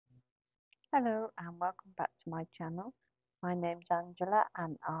Hello and welcome back to my channel. My name's Angela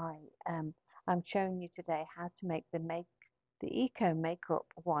and I'm showing you today how to make the eco makeup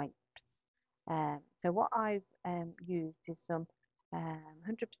wipes. So what I've used is some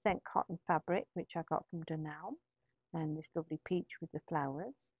 100% cotton fabric which I got from Dunelm, and this lovely peach with the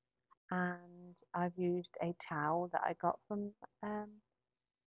flowers, and I've used a towel that I got from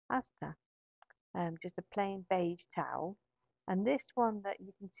Asda, just a plain beige towel. And this one that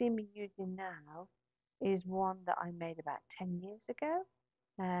you can see me using now is one that I made about 10 years ago.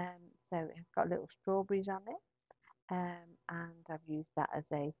 Um, so it's got little strawberries on it, and I've used that as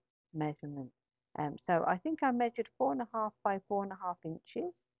a measurement. So I think I measured 4.5 by 4.5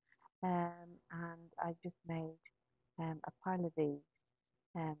 inches, and I just made a pile of these,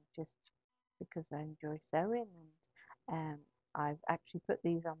 just because I enjoy sewing, and I've actually put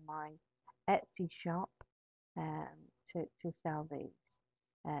these on my Etsy shop, um, to sell these.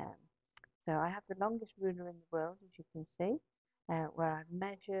 Um, so I have the longest ruler in the world, as you can see, where I've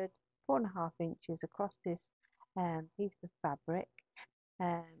measured 4.5 inches across this piece of fabric,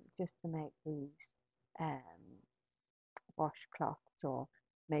 just to make these um, washcloths or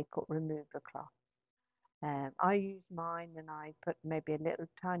makeup remover cloths. I use mine and I put maybe a little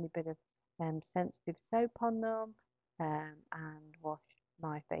tiny bit of sensitive soap on them, and wash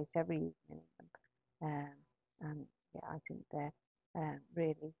my face every evening in them. And yeah, I think they're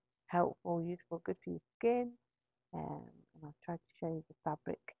really helpful, useful, good for your skin. And I've tried to show you the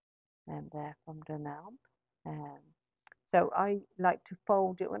fabric there from Dunelm. Um, so I like to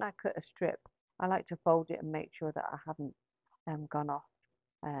fold it when I cut a strip. I like to fold it and make sure that I haven't gone off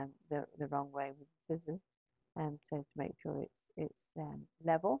the wrong way with the scissors, so to make sure it's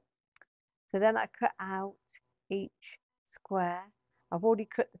level. So then I cut out each square. I've already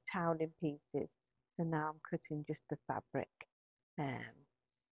cut the towel in pieces, so now I'm cutting just the fabric, um,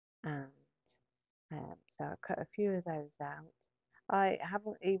 and so I cut a few of those out. I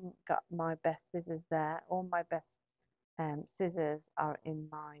haven't even got my best scissors there. All my best scissors are in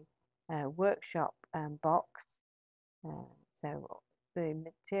my workshop box. Um, so the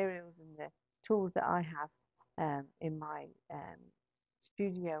materials and the tools that I have in my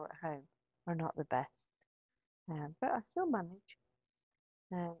studio at home are not the best, but I still manage.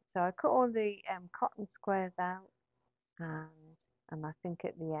 So I cut all the cotton squares out, and I think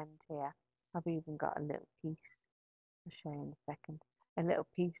at the end here I've even got a little piece. I'll show you in a second. A little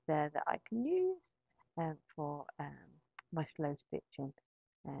piece there that I can use for my slow stitching.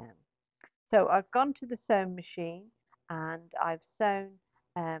 Um, so I've gone to the sewing machine and I've sewn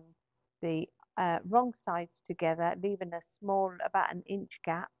um, the wrong sides together, leaving a small, about an inch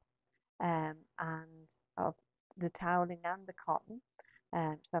gap, and of the toweling and the cotton.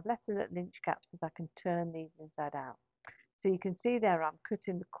 So I've left a little inch gap so that I can turn these inside out. So you can see there I'm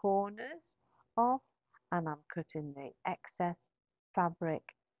cutting the corners off, and I'm cutting the excess fabric,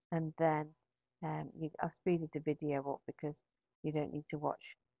 and then I've speeded the video up because you don't need to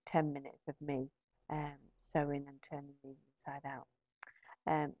watch 10 minutes of me sewing and turning these inside out.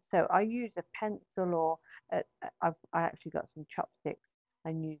 So I use a pencil, or I actually got some chopsticks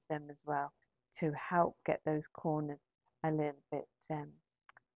and use them as well to help get those corners a little bit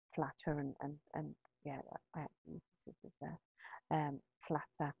flatter, and yeah, I actually use the scissors there,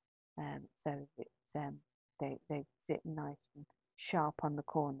 flatter, so that they sit nice and sharp on the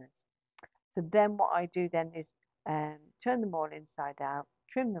corners. So then what I do then is turn them all inside out,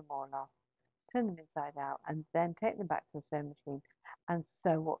 trim them all off, turn them inside out, and then take them back to the sewing machine and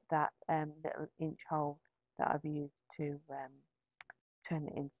sew up that little inch hole that I've used to turn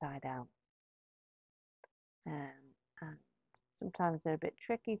it inside out. And sometimes they're a bit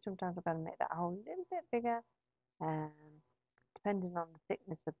tricky. Sometimes I've got to make that hole a little bit bigger, um, depending on the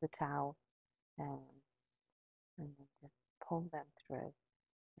thickness of the towel, um, and then just pull them through.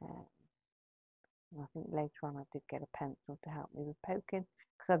 Um, and I think later on I did get a pencil to help me with poking,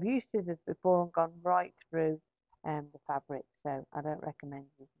 because I've used scissors before and gone right through the fabric, so I don't recommend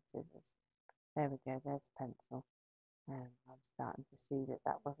using scissors. There we go, there's a pencil. I was starting to see that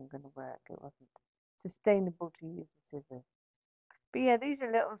that wasn't going to work. It wasn't sustainable to use the scissors. But yeah, these are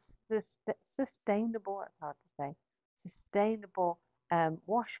little sustainable, it's hard to say, sustainable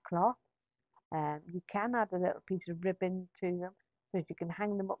washcloths. You can add a little piece of ribbon to them so that you can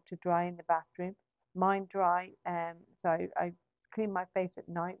hang them up to dry in the bathroom. Mine dry, so I clean my face at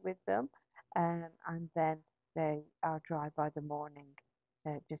night with them, and then they are dry by the morning,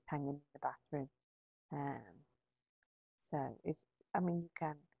 just hanging in the bathroom. Um, so it's, I mean, you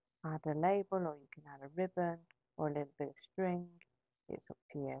can add a label, or you can add a ribbon, or a little bit of string. It's up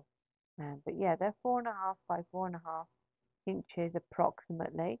to you. But yeah, they're 4.5 by 4.5 inches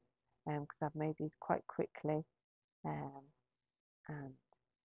approximately. because I've made these quite quickly, um, and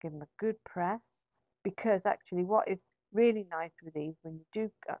give them a good press, because actually what is really nice with these when you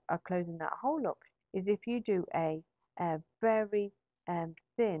do are closing that hole up is if you do a very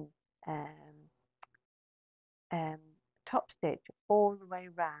thin um, um, top stitch all the way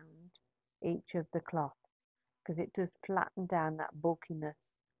round each of the cloths, because it does flatten down that bulkiness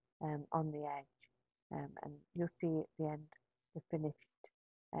on the edge, and you'll see at the end the finished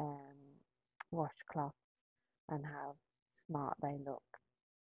um, washcloth and how smart they look.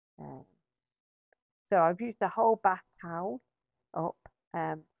 Um, so I've used the whole bath towel up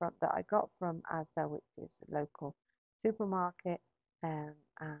from that I got from Asda, which is a local supermarket, and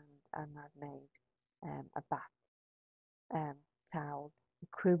I've made a bath um, towel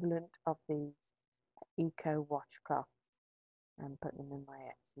equivalent of these eco washcloths and put them in my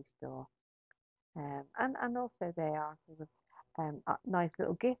Etsy store. And also they are sort of nice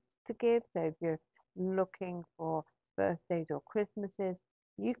little gifts to give. So if you're looking for birthdays or Christmases,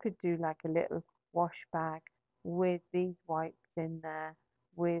 you could do like a little wash bag with these wipes in there,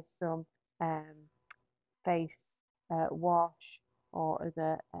 with some um, face wash or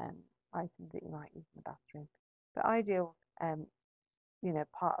other items that you might use in the bathroom. But ideal,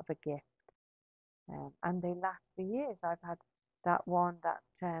 part of a gift, and they last for years. I've had that one, that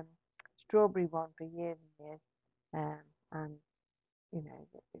strawberry one, for years and years, and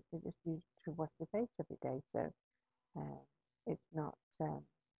they just used to wash your face every day. So it's not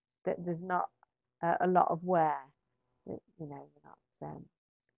there's not a lot of wear. You're not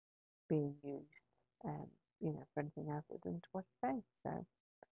being used, for anything else other than to wash your face. So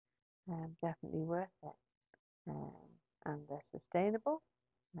definitely worth it. Um, and they're sustainable,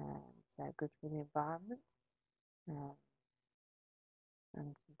 so good for the environment. Um,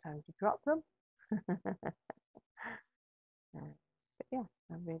 and sometimes you drop them. But yeah,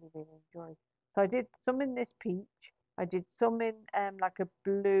 I really, really enjoyed. So I did some in this peach. I did some in like a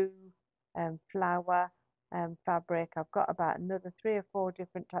blue flower fabric. I've got about another 3 or 4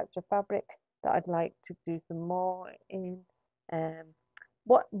 different types of fabric that I'd like to do some more in. Um,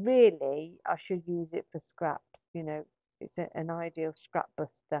 what really, I should use it for scraps. It's an ideal scrap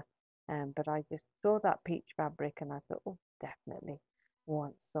buster. But I just saw that peach fabric and I thought, oh, definitely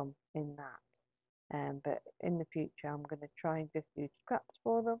want some in that. But in the future, I'm going to try and just use scraps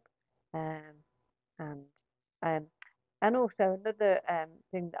for them. Um, and um, and also another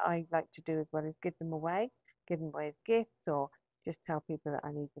thing that I like to do as well is give them away as gifts, or just tell people that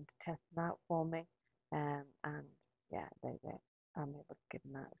I need them to test them out for me. And yeah, I'm able to give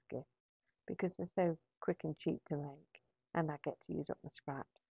them out as gifts because they're so quick and cheap to make, and I get to use up the scraps.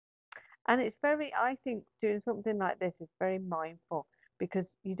 And it's very, I think, doing something like this is very mindful, because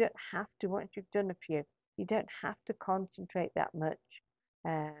you don't have to, once you've done a few, you don't have to concentrate that much.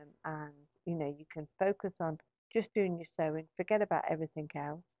 And, you can focus on just doing your sewing, forget about everything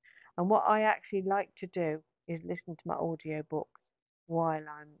else. And what I actually like to do is listen to my audio books while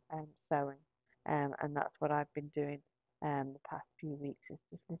I'm sewing. And that's what I've been doing the past few weeks, is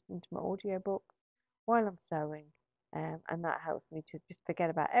just listening to my audio books while I'm sewing, and that helps me to just forget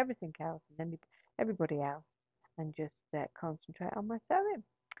about everything else and everybody else, and just concentrate on my sewing.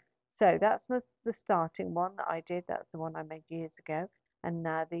 So that's the starting one that I did. That's the one I made years ago, and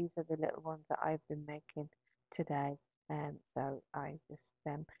now these are the little ones that I've been making today. So I just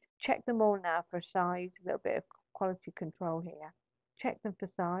check them all now for size, a little bit of quality control here. Check them for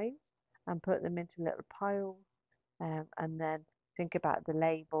size and put them into little piles, and then think about the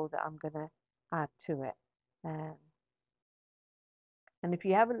label that I'm going to add to it. Um, and if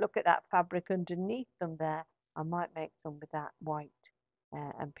you have a look at that fabric underneath them there, I might make some with that white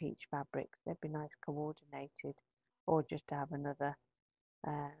and peach fabrics. They'd be nice coordinated, or just to have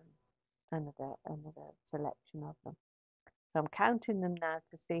um, another selection of them. So I'm counting them now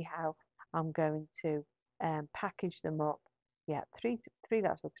to see how I'm going to package them up. Yeah, three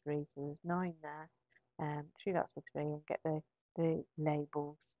lots of three, so there's 9 there. 3 lots of 3, and get the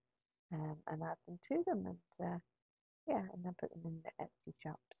labels and add them to them, and yeah, and then put them in the Etsy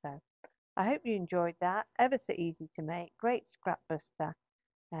shop. So I hope you enjoyed that. Ever so easy to make, great scrap buster.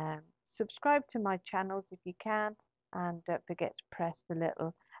 Subscribe to my channels if you can, and don't forget to press the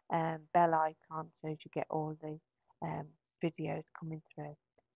little bell icon so as you get all the videos coming through.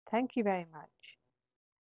 Thank you very much.